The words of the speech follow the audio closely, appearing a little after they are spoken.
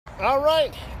All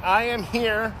right, I am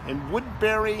here in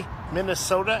Woodbury,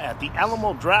 Minnesota at the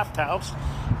Alamo Drafthouse,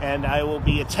 and I will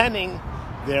be attending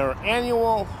their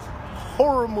annual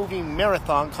horror movie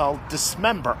marathon called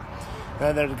Dismember.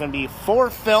 Now, there's going to be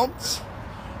 4 films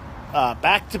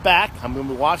back to back. I'm going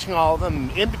to be watching all of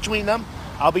them. In between them,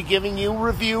 I'll be giving you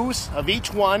reviews of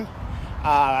each one.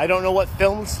 I don't know what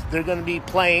films they're going to be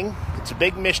playing. It's a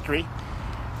big mystery.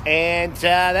 And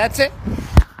that's it.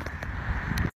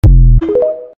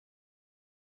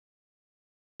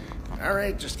 All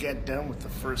right, just got done with the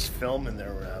first film in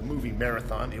their movie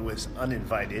marathon. It was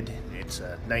Uninvited. It's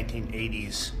a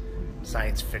 1980s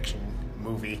science fiction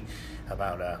movie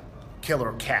about a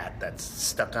killer cat that's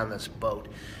stuck on this boat,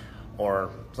 or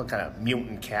some kind of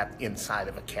mutant cat inside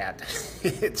of a cat.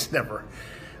 It's never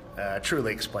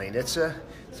truly explained. It's a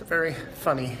very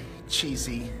funny,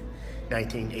 cheesy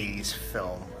 1980s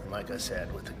film, like I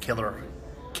said, with a killer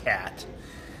cat.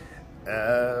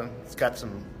 It's got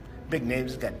some big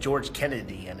names. It's got George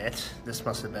Kennedy in it. This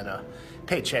must have been a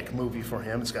paycheck movie for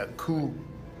him. It's got Cool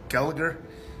Gallagher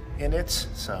in it,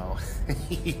 so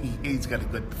he's got a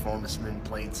good performance in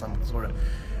playing some sort of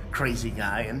crazy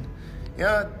guy, and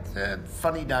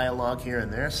funny dialogue here and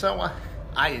there, so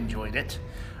I enjoyed it.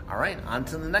 All right, on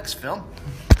to the next film.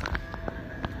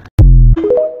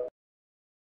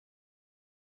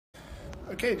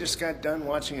 Okay, just got done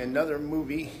watching another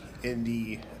movie in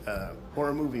the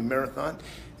horror movie marathon.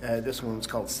 This one was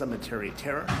called Cemetery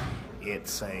Terror.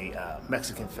 It's a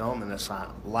Mexican film, and it's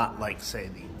a lot like, say,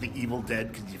 the Evil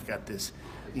Dead, because you've got this,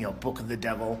 Book of the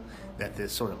Devil that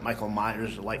this sort of Michael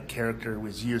Myers-like character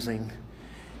was using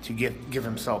to give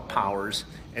himself powers,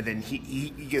 and then he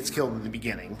gets killed in the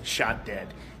beginning, shot dead,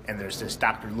 and there's this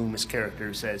Dr. Loomis character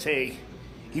who says, hey,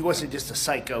 he wasn't just a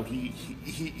psycho,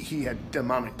 he had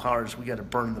demonic powers, we got to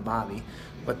burn the body,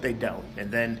 but they don't.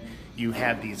 And then you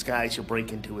have these guys who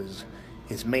break into his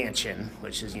mansion,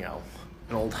 which is, an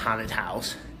old haunted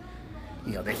house.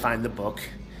 They find the book,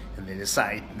 and they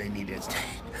decide they need to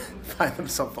find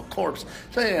themselves a corpse.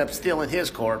 So they end up stealing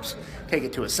his corpse, take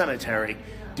it to a cemetery,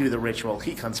 do the ritual.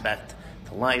 He comes back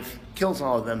to life, kills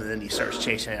all of them, and then he starts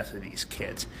chasing after these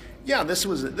kids. Yeah, this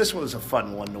was a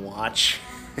fun one to watch.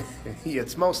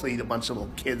 It's mostly a bunch of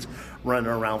little kids running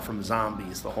around from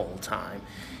zombies the whole time.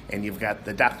 And you've got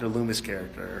the Dr. Loomis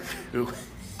character who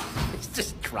is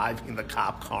just driving the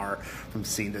cop car from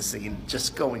scene to scene,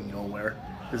 just going nowhere.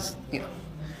 Because,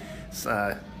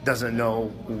 doesn't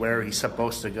know where he's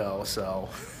supposed to go. So,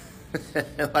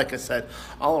 like I said,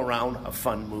 all around a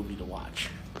fun movie to watch.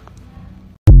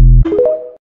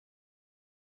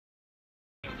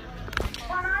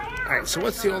 All right, so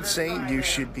what's the old saying? You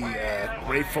should be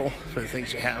grateful for the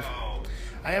things you have.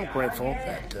 I am grateful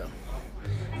that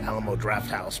Alamo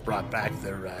Drafthouse brought back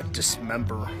their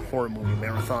Dismember horror movie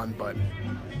marathon, but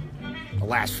the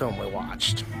last film we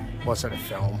watched wasn't a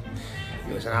film.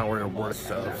 It was an hour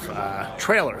worth of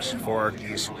trailers for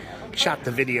these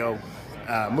shot-to-video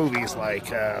movies like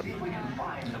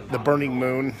The Burning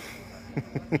Moon,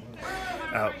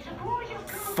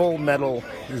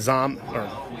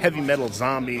 Heavy Metal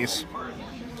Zombies,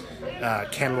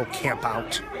 Cannibal Camp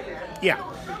Out. Yeah,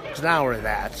 it's an hour of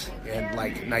that, and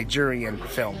like Nigerian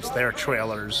films, their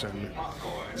trailers, and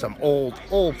some old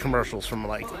commercials from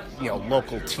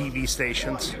local TV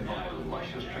stations.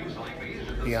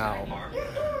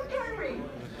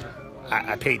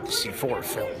 I paid to see 4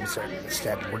 films, and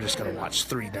instead we're just going to watch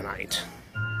 3 tonight.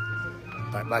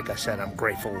 But like I said, I'm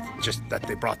grateful just that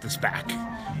they brought this back.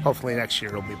 Hopefully next year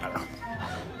it'll be better.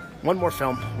 One more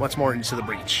film, once more Into the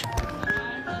Breach.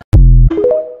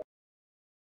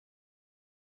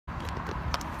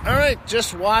 All right,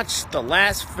 just watched the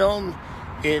last film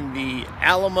in the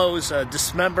Alamo's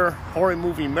Dismember horror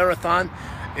movie marathon.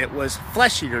 It was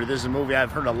Flesh Eater. This is a movie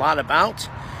I've heard a lot about.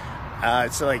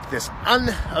 It's like this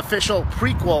unofficial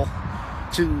prequel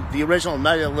to the original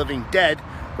Night of the Living Dead,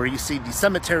 where you see the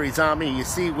cemetery zombie, and you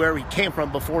see where he came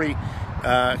from before he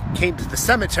came to the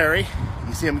cemetery.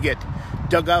 You see him get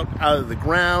dug out of the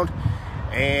ground,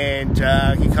 and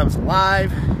he comes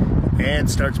alive and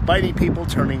starts biting people,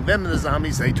 turning them into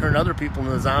zombies. They turn other people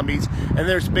into zombies, and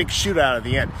there's a big shootout at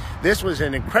the end. This was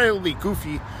an incredibly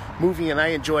goofy movie, and I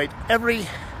enjoyed every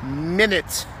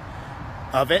minute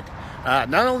of it.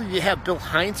 Not only do you have Bill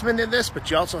Heinzman in this,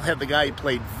 but you also have the guy who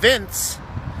played Vince,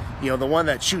 the one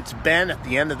that shoots Ben at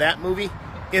the end of that movie,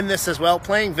 in this as well,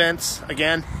 playing Vince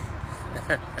again.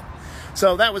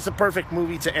 So that was the perfect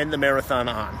movie to end the marathon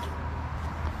on.